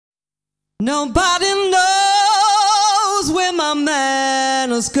Nobody knows where my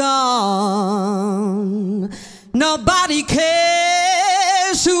man has gone. Nobody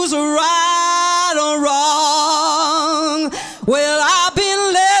cares who's right or wrong. Well, I've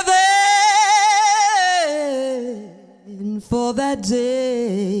been living for that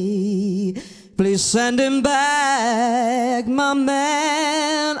day. Please send him back, my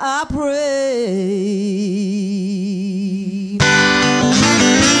man, I pray.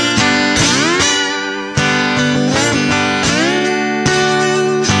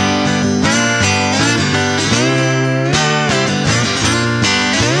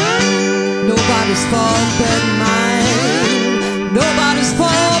 Nobody's fault but mine. Nobody's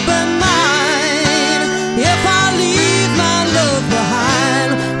fault but mine. If I leave my love behind,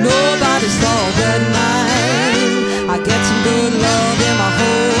 nobody's fault but mine. I get some good love in my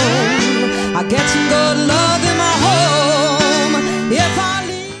home. I get some good love in my home. If I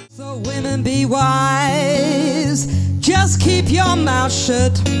leave, so women be wise. Just keep your mouth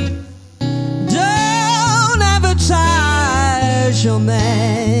shut. Don't advertise your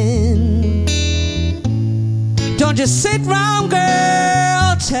man. Don't just sit round,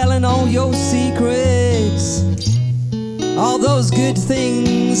 girl, telling all your secrets, all those good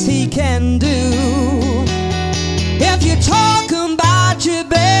things he can do. If you're talking about your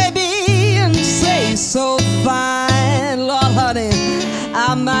baby and say so fine, Lord honey,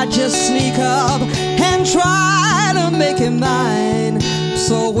 I might just sneak up and try to make it mine.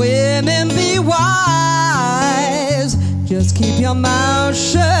 So women be wise, just keep your mouth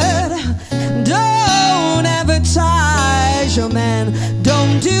shut. Don't advertise your man,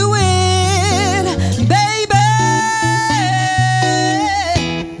 don't do it, baby.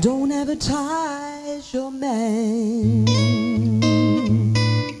 Don't advertise your man.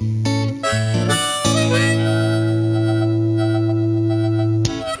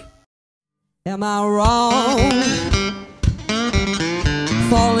 Am I wrong?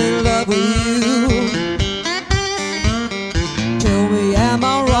 Fall in love with you. Tell me, am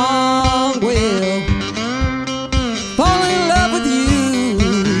I wrong? Well, fall in love with you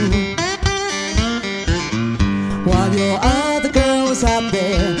while your other girls out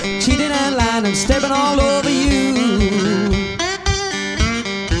there cheating and lying and stepping all over you.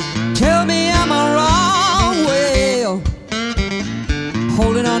 Tell me, am I wrong? Well,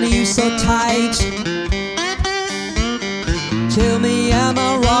 holding on to you so tight. Tell me, am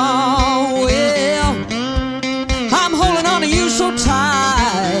I wrong? Well, I'm holding on to you so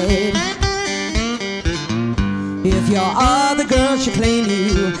tight. If your other girl should claim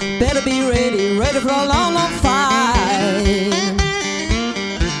you, better be ready, ready for a long, long fight.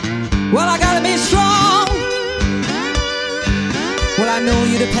 Well, I gotta be strong. Well, I know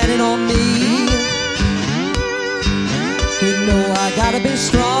you're depending on me. You know I gotta be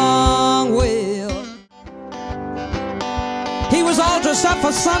strong. Well, he was all dressed up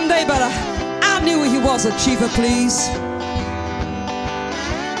for Sunday, but I knew he was a chief of police.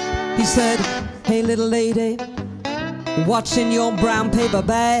 He said, hey little lady, what's in your brown paper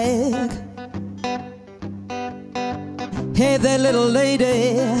bag? Hey there little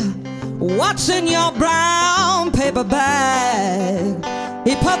lady, what's in your brown paper bag?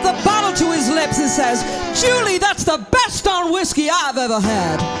 He put the bottle to his lips and says, Julie, that's the best darn whiskey I've ever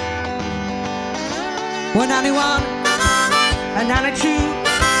had. Well, 91 and 92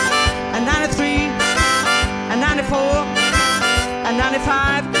 and 93 and 94 and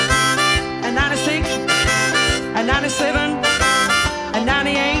 95 and 96 and 97 and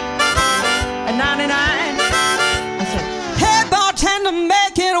 98 and 99. I said, hey bartender,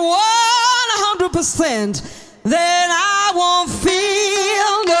 make it 100%, then I won't